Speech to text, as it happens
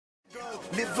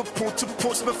Liverpool to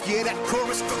Portsmouth, yeah, that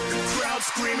chorus got the crowd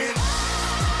screaming.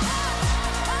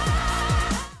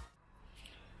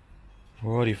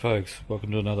 Alrighty folks,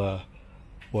 welcome to another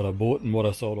what I bought and what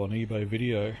I sold on eBay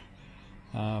video.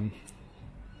 I'm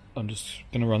just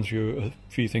going to run through a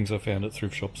few things I found at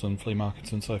thrift shops and flea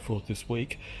markets and so forth this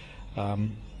week. I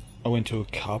went to a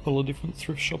couple of different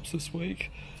thrift shops this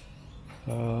week.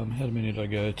 How many did I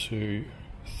go to?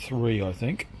 3 I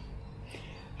think.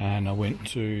 And I went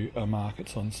to a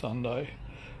markets on Sunday.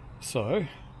 So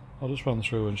I'll just run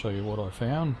through and show you what I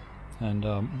found and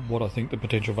what I think the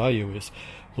potential value is.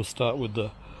 We'll start with the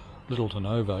little to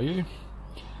no value.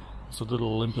 It's a little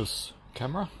Olympus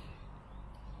camera.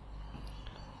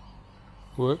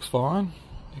 Works fine,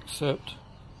 except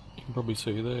you can probably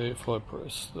see there if I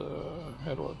press the,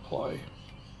 how do I play?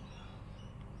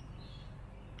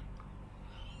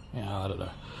 Yeah, I don't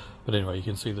know. But anyway, you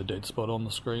can see the dead spot on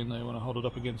the screen there when I hold it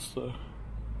up against the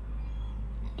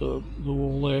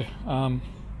wall there.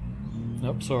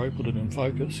 Nope, sorry, put it in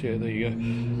focus. Yeah, there you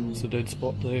go. It's a dead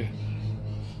spot there.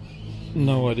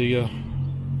 No idea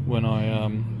when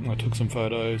I took some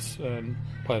photos and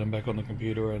played them back on the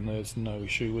computer, and there's no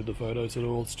issue with the photos at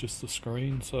all. It's just the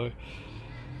screen. So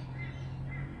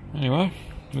anyway,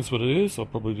 that's what it is. I'll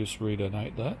probably just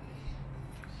redonate that.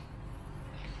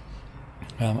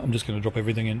 I'm just going to drop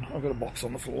everything in. I've got a box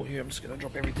on the floor here. I'm just going to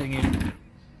drop everything in.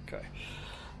 Okay.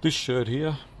 This shirt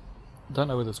here, don't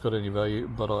know whether it's got any value,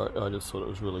 but I just thought it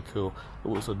was really cool. It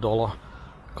was $1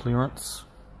 clearance,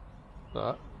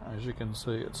 but as you can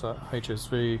see, it's a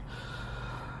HSV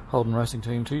Holden Racing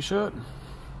Team t-shirt.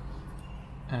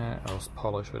 And oh, it's a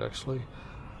polo shirt actually.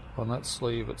 On that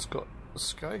sleeve, it's got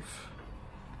Scaife,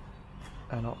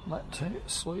 and on that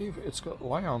sleeve, it's got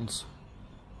Lowndes.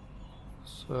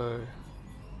 So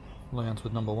Lowndes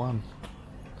with number 1,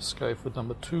 Scaife with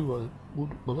number 2, I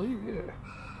would believe, yeah.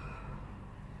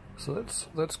 So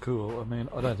that's cool. I mean,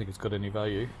 I don't think it's got any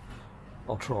value.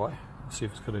 I'll try, see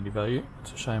if it's got any value.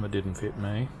 It's a shame it didn't fit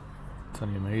me. It's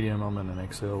only a medium, I'm in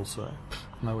an XL, so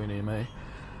nowhere near me.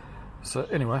 So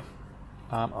anyway,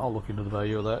 I'll look into the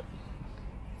value of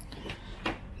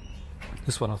that.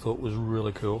 This one I thought was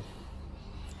really cool.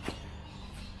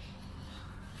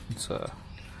 It's a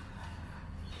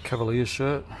Cavaliers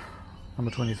shirt,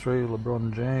 number 23,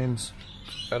 LeBron James,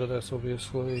 Adidas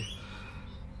obviously.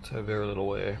 It's had very little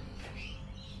wear.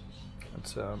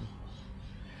 It's NBA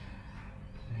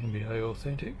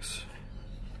Authentics.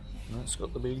 And it's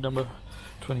got the big number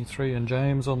 23 and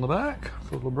James on the back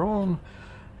for LeBron.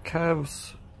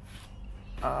 Cavs,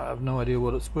 I have no idea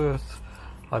what it's worth.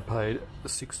 I paid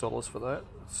 $6 for that.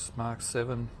 It's Mark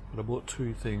 7, but I bought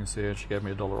 2 things there and she gave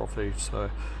me $1 off each, so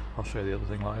I'll show you the other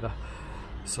thing later.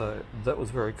 So that was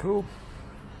very cool.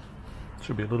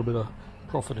 Should be a little bit of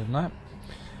profit in that.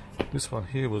 This one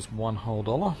here was $1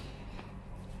 whole.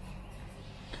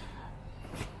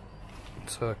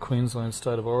 It's a Queensland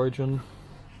State of Origin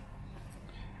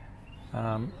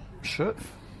shirt.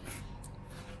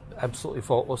 Absolutely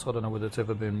faultless. I don't know whether it's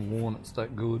ever been worn. It's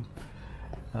that good.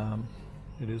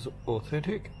 It is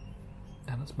authentic,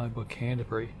 and it's made by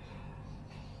Canterbury.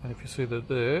 And if you see that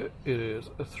there, it is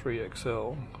a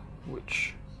 3XL,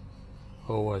 which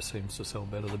always seems to sell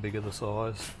better the bigger the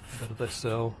size, the better they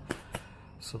sell.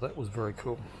 So that was very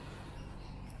cool.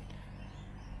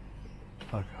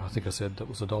 Okay, I think I said that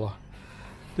was $1.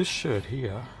 This shirt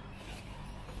here,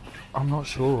 I'm not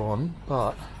sure on,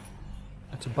 but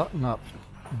it's a button-up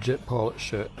Jet Pilot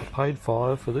shirt. I paid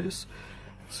 $5 for this.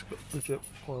 It's got the Jet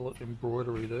Pilot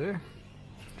embroidery there.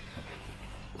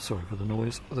 Sorry for the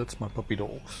noise. That's my puppy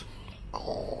dogs.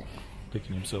 Oh,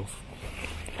 licking himself.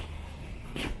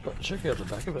 But check out the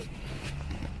back of it.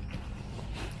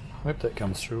 I hope that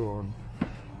comes through on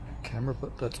camera,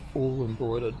 but that's all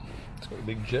embroidered. It's got a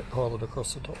big Jet Pilot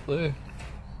across the top there.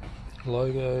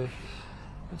 Logo,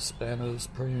 spanners,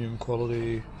 premium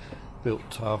quality, built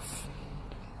tough.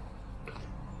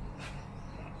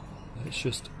 It's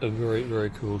just a very, very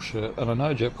cool shirt. And I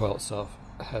know Jet Pilot stuff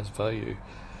has value.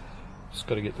 Just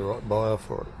got to get the right buyer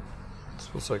for it. It's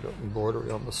also got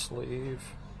embroidery on the sleeve.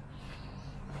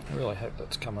 I really hope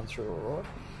that's coming through alright.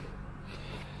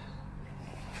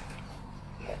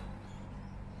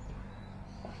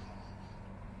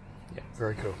 Yeah,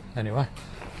 very cool. Anyway,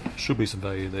 should be some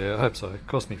value there. I hope so. It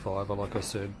cost me $5, like I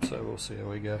said, so we'll see how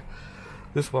we go.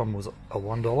 This one was a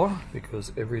 $1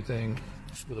 because everything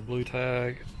with a blue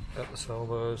tag at the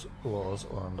salvos was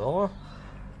 $1.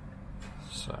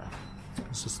 So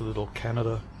it's just a little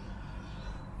Canada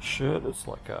shirt. It's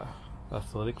like a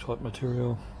athletic type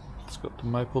material. It's got the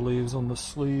maple leaves on the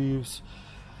sleeves,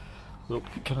 little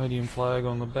Canadian flag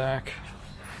on the back.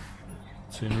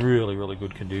 It's in really, really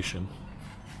good condition.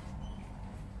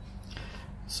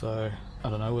 So I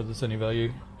don't know whether there's any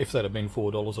value. If that had been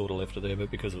 $4, I would have left it there, but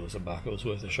because it was $1, it was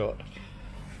worth a shot.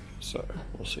 So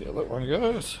we'll see how that one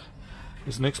goes.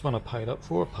 This next one I paid up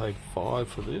for. I paid $5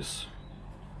 for this.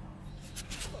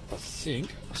 I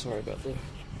think, sorry about the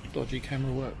dodgy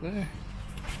camera work there,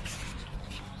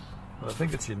 but I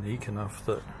think it's unique enough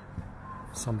that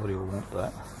somebody will want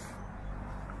that.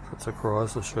 It's a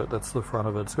Chrysler shirt, that's the front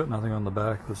of it. It's got nothing on the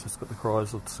back, it's just got the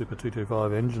Chrysler Super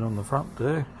 225 engine on the front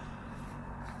there.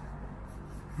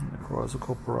 And the Chrysler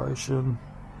Corporation.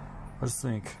 I just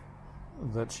think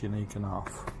that's unique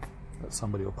enough that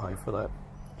somebody will pay for that.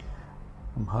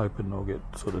 I'm hoping I'll get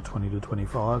sort of 20 to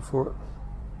 25 for it.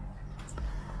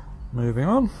 Moving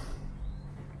on.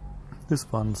 This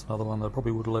one's another one that I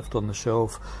probably would have left on the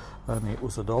shelf, only it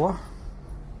was $1.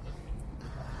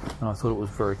 And I thought it was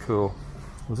very cool.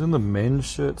 It was in the men's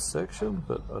shirt section,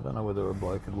 but I don't know whether a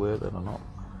bloke could wear that or not.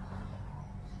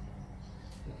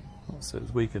 It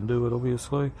says we can do it,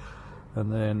 obviously.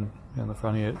 And then in the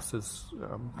front here it says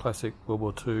classic World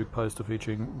War II poster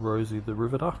featuring Rosie the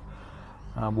Riveter,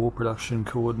 War Production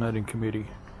Coordinating Committee.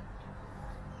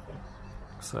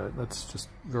 So that's just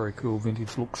very cool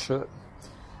vintage look shirt.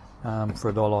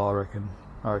 For $1,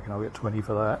 I reckon I'll get 20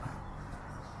 for that.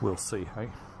 We'll see, hey.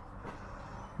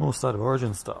 More State of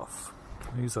Origin stuff.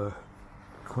 These are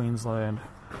Queensland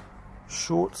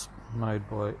shorts made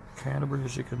by Canterbury,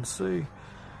 as you can see.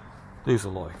 These are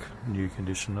like new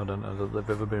condition. I don't know that they've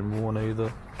ever been worn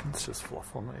either. It's just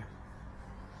fluff on there.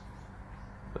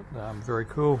 But very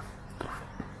cool.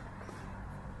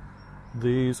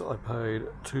 These I paid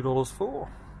 $2 for.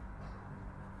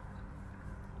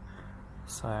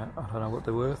 So I don't know what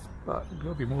they're worth, but it's got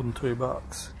to be more than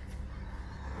 $2.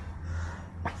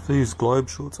 These Globe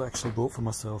shorts I actually bought for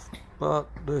myself, but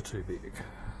they're too big.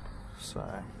 So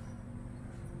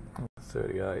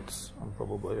 38s, I'm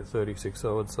probably a 36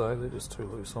 I would say, they're just too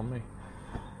loose on me.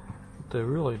 But they're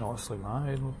really nicely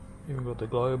made, even got the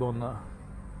Globe on the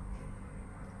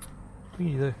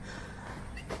thingy there.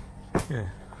 Yeah,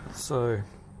 so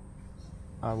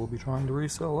I will be trying to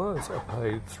resell those. I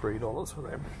paid $3 for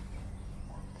them.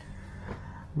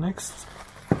 Next,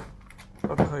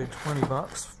 I paid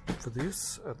 $20 for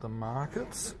this at the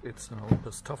markets. It's an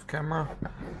Olympus Tough camera.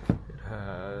 It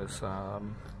has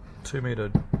 2-meter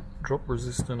drop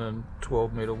resistant and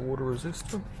 12-meter water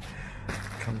resistant.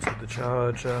 Comes with the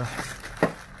charger.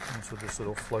 Comes with this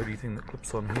little floaty thing that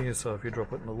clips on here, so if you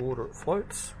drop it in the water it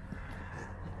floats.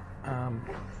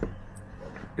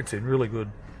 It's in really good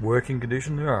working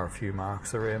condition. There are a few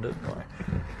marks around it.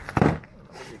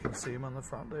 You can see them on the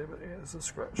front there, but yeah, there's a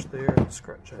scratch there and a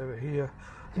scratch over here.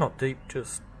 Not deep,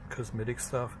 just cosmetic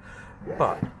stuff,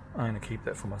 but I'm going to keep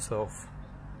that for myself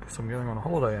because I'm going on a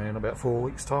holiday in about 4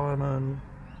 weeks time and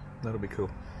that'll be cool.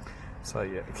 So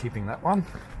yeah, keeping that one.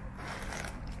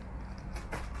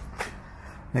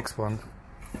 Next one,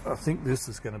 I think this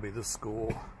is going to be the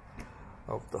score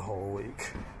of the whole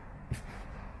week.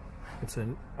 It's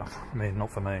in, I mean, not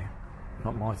for me,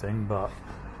 not my thing, but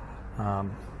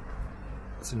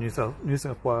it's a New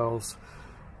South Wales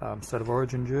State of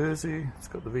Origin jersey. It's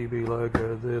got the VB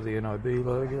logo there, the NIB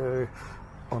logo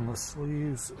on the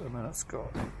sleeves, and then it's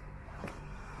got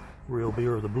Real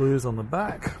Beer of the Blues on the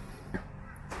back.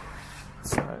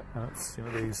 So, and it's, you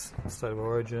know, these State of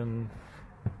Origin,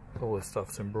 all this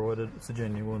stuff's embroidered. It's a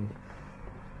genuine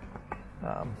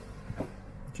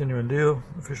deal,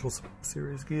 official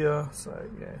series gear. So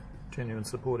yeah, genuine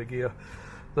supporter gear.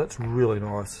 That's really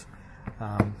nice.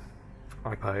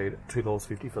 I paid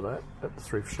 $2.50 for that at the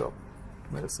thrift shop.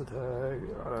 There's the tag.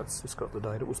 It's just got the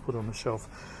date it was put on the shelf.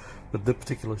 But the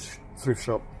particular thrift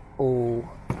shop, all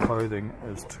clothing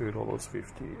is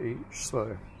 $2.50 each.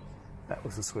 So that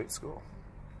was a sweet score.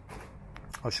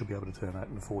 I should be able to turn that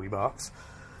into $40.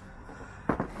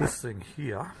 This thing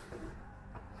here,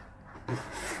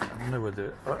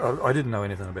 I didn't know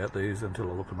anything about these until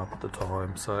I looked them up at the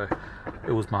time. So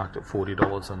it was marked at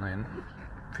 $40 and then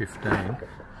 $15.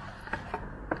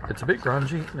 It's a bit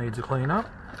grungy, it needs a clean up,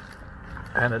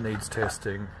 and it needs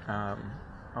testing.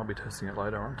 I'll be testing it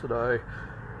later on today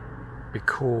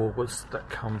because that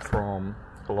come from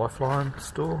the Lifeline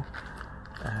store,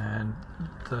 and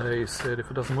they said if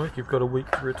it doesn't work, you've got a week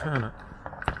to return it.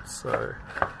 So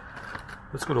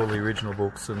it's got all the original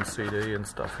books and CD and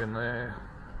stuff in there,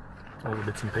 all the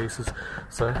bits and pieces.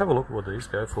 So have a look at what these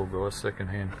go for, guys, second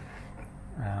hand.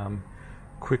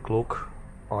 Quick look.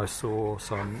 I saw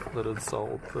some that had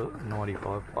sold for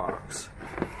 $95.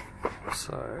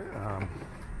 So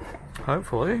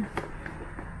hopefully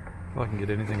if I can get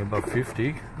anything above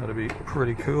 50, that'd be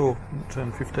pretty cool.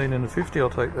 Turn 15 into 50, I'll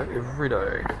take that every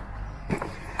day. I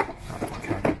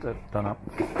can't get that done up.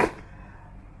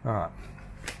 Alright,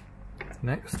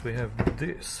 next we have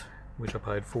this, which I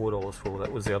paid $4 for.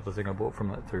 That was the other thing I bought from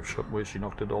that thrift shop where she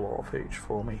knocked $1 off each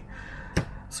for me.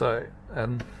 So,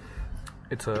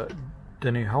 it's a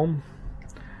Denny Holm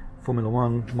Formula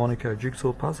 1 Monaco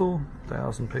jigsaw puzzle,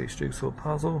 1000-piece jigsaw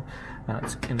puzzle, and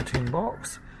it's in a tin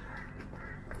box,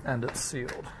 and it's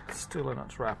sealed, still in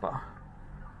its wrapper.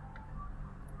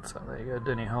 So there you go,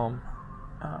 Denny Holm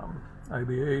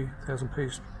OBE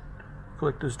 1000-piece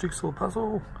collector's jigsaw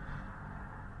puzzle.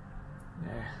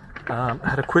 Yeah, I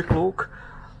had a quick look.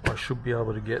 I should be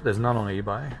able to get, there's none on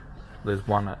eBay, there's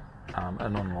one at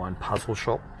an online puzzle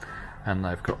shop, and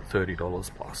they've got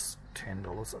 $30 plus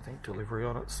 $10 I think delivery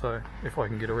on it, so if I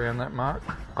can get around that mark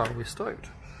I'll be stoked.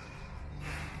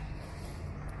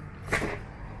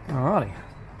 Alrighty,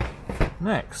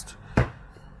 next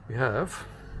we have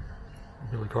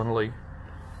Billy Connolly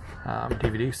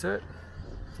DVD set,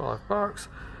 $5.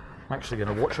 I'm actually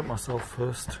going to watch it myself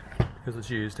first because it's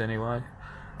used anyway.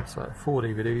 So 4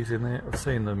 DVDs in there. I've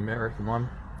seen the American one,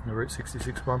 the Route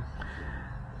 66 one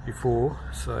before,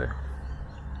 so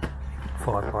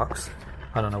 $5.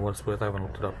 I don't know what it's worth, I haven't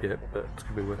looked it up yet, but it's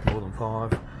going to be worth more than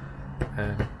 $5,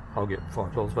 and I'll get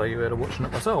 $5 value out of watching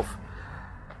it myself.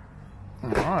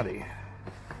 Alrighty,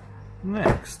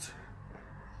 next,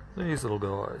 these little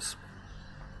guys.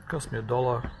 Cost me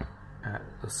 $1 at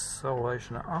the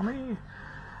Salvation Army,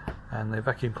 and they're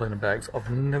vacuum cleaner bags. I've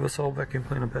never sold vacuum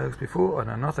cleaner bags before, I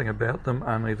know nothing about them,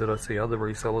 only that I see other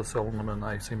resellers selling them and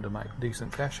they seem to make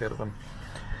decent cash out of them.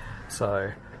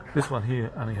 So this one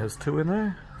here only has 2 in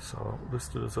there, so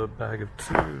listed as a bag of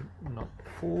 2, not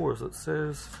 4 as it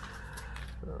says.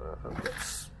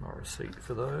 That's my receipt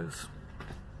for those.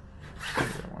 You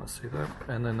don't want to see that.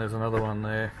 And then there's another one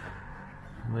there.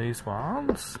 These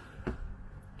ones.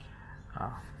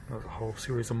 There's a whole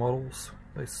series of models.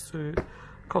 They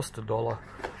cost $1.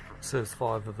 It says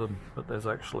 5 of them, but there's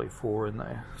actually 4 in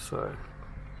there. So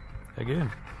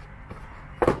again,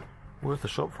 worth a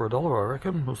shot for $1, I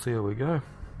reckon. We'll see how we go.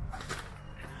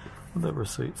 What did that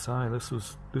receipt say? This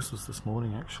was this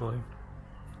morning actually.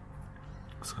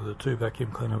 So the 2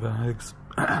 vacuum cleaner bags,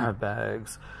 yellow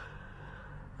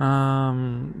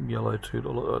 $2,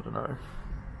 I don't know.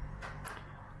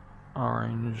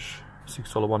 Orange $6,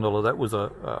 $1. That was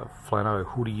a flannel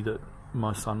hoodie that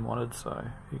my son wanted, so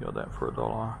he got that for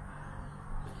 $1.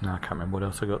 No, I can't remember what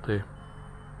else I got there.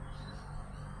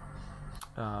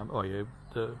 Oh yeah,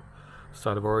 the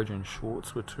State of Origin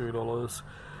shorts were $2.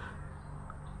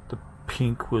 The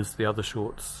pink was the other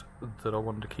shorts that I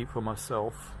wanted to keep for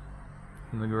myself,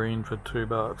 and the green for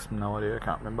 $2. No idea, I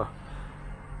can't remember.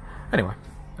 Anyway,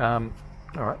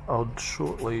 alright, I'll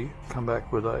shortly come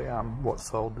back with a what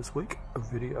sold this week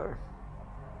video.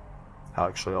 Oh,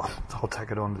 actually, I'll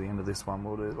tack it on to the end of this one.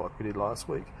 We'll do it like we did last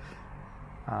week.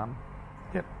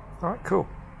 Yep, alright, cool.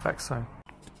 Back soon.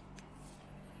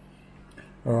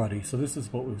 Alrighty, so this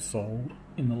is what we've sold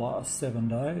in the last 7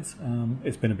 days.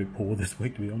 It's been a bit poor this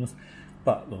week, to be honest.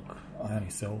 But look, I only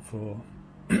sell for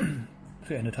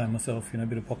to entertain myself, you know, a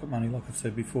bit of pocket money, like I've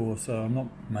said before. So I'm not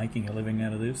making a living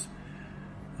out of this.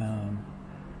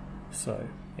 So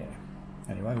yeah.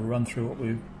 Anyway, we'll run through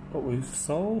what we've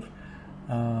sold.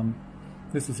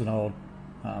 This is an old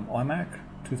iMac,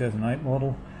 2008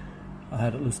 model. I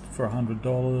had it listed for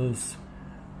 $100.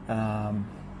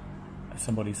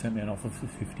 Somebody sent me an offer for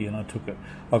 $50 and I took it.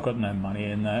 I've got no money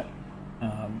in that,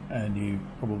 and you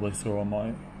probably saw on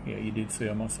my, yeah, you did see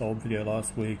on my sold video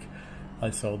last week, I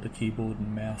sold the keyboard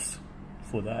and mouse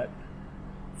for that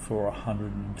for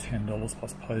 $110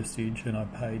 plus postage, and I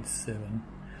paid $7.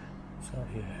 So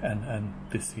yeah, and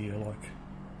this year, like,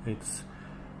 it's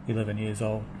 11 years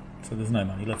old, so there's no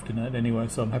money left in it anyway,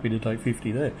 so I'm happy to take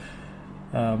 $50 there.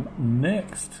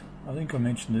 Next, I think I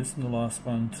mentioned this in the last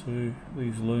one too,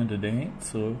 these learn to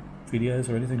dance or videos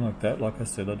or anything like that. Like I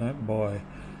said, I don't buy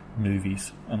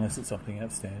movies unless it's something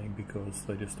outstanding, because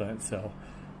they just don't sell.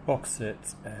 Box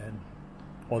sets and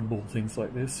oddball things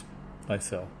like this, they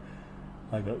sell.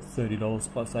 I got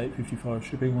 $30 plus $8.55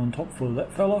 shipping on top for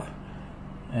that fella,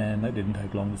 and that didn't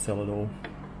take long to sell at all.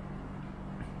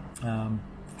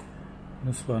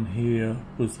 This one here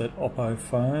was that Oppo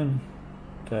phone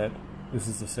that, this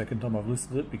is the second time I've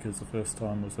listed it, because the first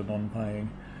time was a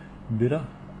non-paying bidder.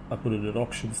 I put it at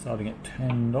auction starting at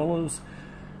 $10,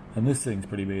 and this thing's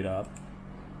pretty beat up.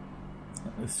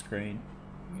 This screen,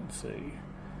 you can see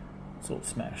it's all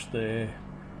smashed there.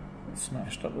 It's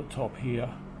smashed up the top here,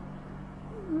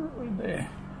 right there,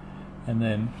 and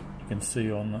then you can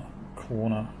see on the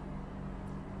corner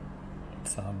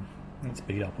it's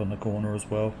beat up on the corner as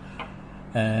well,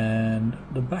 and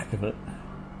the back of it.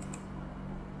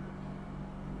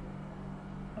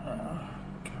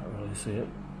 really see it.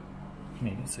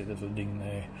 You can see there's a ding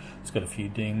there. It's got a few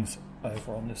dings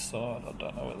over on this side. I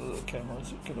don't know whether the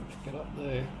camera's going to pick it up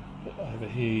there, but over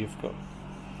here you've got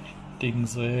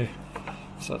dings there.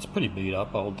 So it's a pretty beat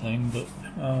up old thing, but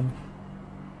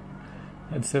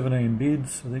had 17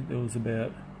 bids. I think there was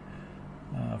about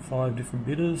 5 different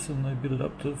bidders, and they bid it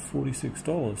up to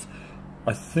 $46.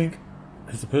 I think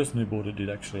because the person who bought it did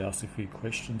actually ask a few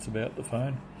questions about the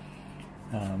phone.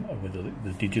 Whether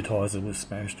the digitizer was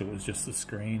smashed or it was just the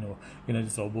screen, or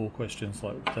just old ball questions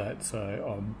like that. So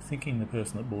I'm thinking the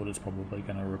person that bought it's probably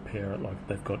going to repair it, like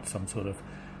they've got some sort of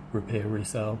repair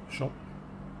resale shop.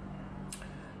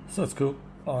 So that's cool.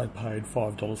 I paid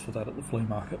 $5 for that at the flea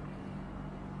market,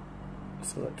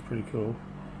 so that's pretty cool.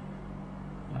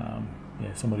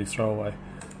 Yeah, somebody's throwaway.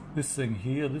 This thing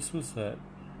here, this was that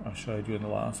I showed you in the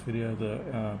last video,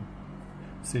 the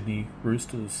Sydney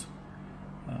Roosters.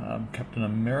 Captain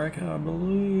America, I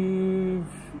believe.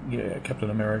 Yeah, Captain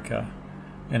America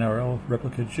NRL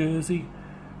replica jersey.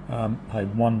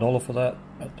 Paid $1 for that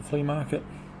at the flea market,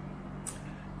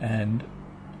 and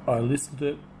I listed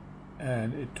it,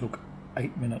 and it took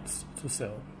 8 minutes to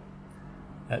sell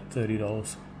at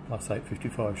 $30 plus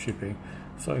 $8.55 shipping.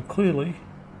 So clearly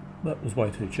that was way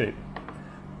too cheap,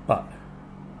 but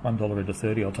 $1 into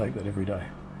 30, I'll take that every day.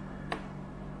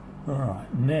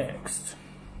 Alright, next,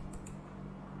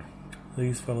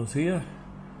 these fellas here.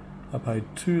 I paid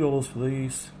 $2 for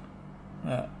these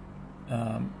at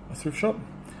a thrift shop.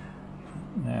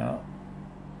 Now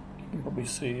you can probably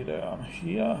see down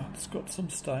here it's got some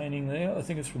staining there. I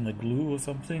think it's from the glue or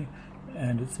something,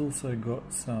 and it's also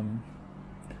got some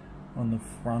on the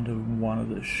front of one of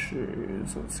the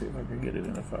shoes. Let's see if I can get it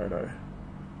in a photo.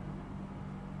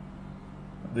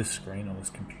 This screen on this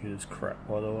computer is crap,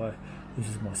 by the way. This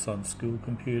is my son's school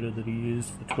computer that he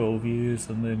used for 12 years,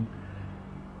 and then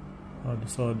I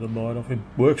decided to buy it off him.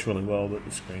 Works really well, but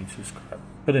the screen's just crap.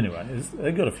 But anyway,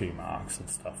 they've got a few marks and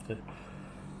stuff.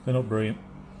 They're not brilliant,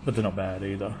 but they're not bad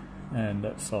either. And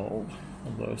that sold,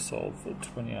 although sold for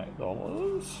 $28.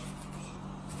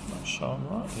 Not showing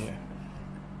right, yeah.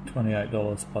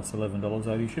 $28 plus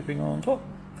 $11.80 shipping on top.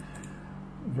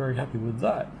 Very happy with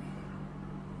that.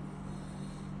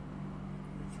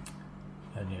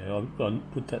 And yeah, I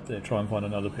put that there, try and find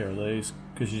another pair of these,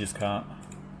 because you just can't.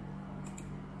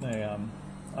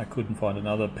 I couldn't find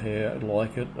another pair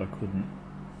like it. I couldn't.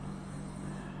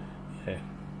 Yeah.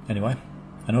 Anyway,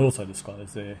 and I also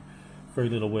disclosed there, very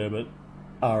little wear, but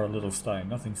are a little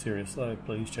stained. Nothing serious though.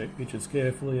 Please check pictures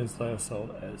carefully, as they are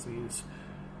sold as is.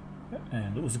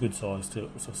 And it was a good size too.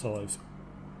 It was a size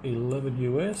 11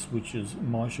 US, which is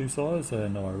my shoe size,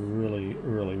 and I really,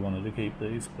 really wanted to keep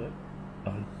these, but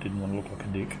I didn't want to look like a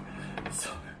dick, so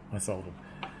I sold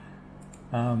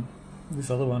them. This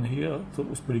other one here I thought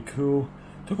was pretty cool.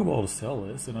 Took a while to sell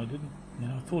this, and I didn't.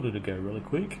 I thought it'd go really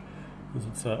quick, because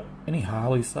it's any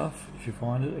Harley stuff. If you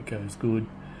find it, it goes good.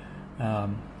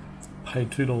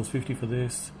 Paid $2.50 for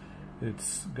this.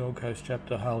 It's Gold Coast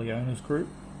Chapter Harley Owners Group.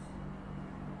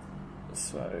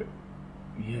 So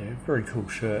yeah, very cool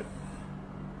shirt,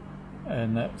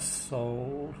 and that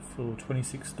sold for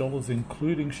 $26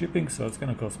 including shipping. So it's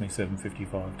going to cost me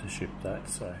 $7.55 to ship that.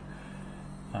 So.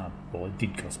 Well, it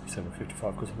did cost me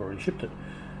 $7.55 because I've already shipped it.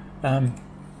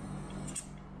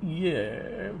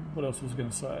 Yeah, what else was I going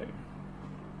to say?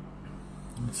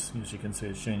 As you can see,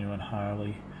 it's genuine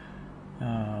Harley.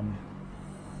 Oh,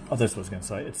 that's what I was going to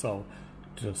say. It sold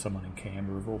to someone in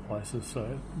Canberra, of all places, so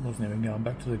it wasn't even going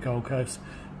back to the Gold Coast.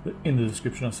 But in the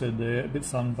description I said there, a bit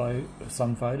sun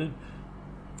faded.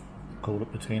 Called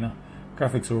it patina.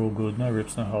 Graphics are all good, no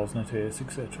rips, no holes, no tears,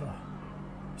 etc.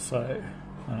 So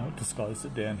I disclosed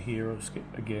it down here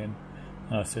again,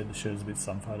 and I said the shirt is a bit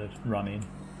sun-faded, run in.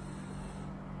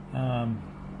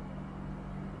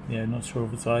 Yeah, not sure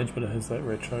of its age, but it has that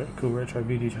cool retro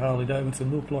vintage Harley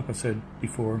Davidson look. Like I said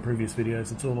before in previous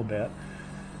videos, it's all about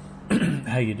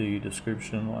how you do your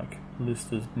description, like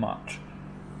list as much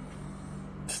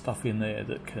stuff in there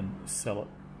that can sell it.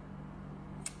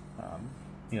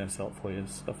 Sell it for you,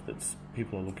 stuff that's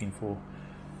people are looking for.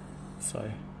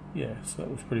 So yeah, so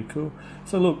that was pretty cool.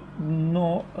 So look,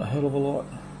 not a hell of a lot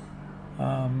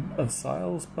of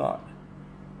sales, but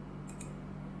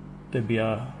there'd be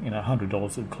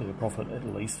 $100 would clear profit at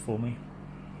least for me.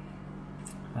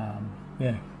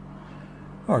 Yeah.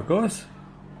 Alright guys,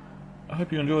 I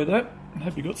hope you enjoyed that. I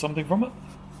hope you got something from it.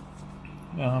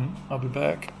 I'll be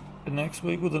back next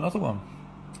week with another one.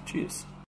 Cheers.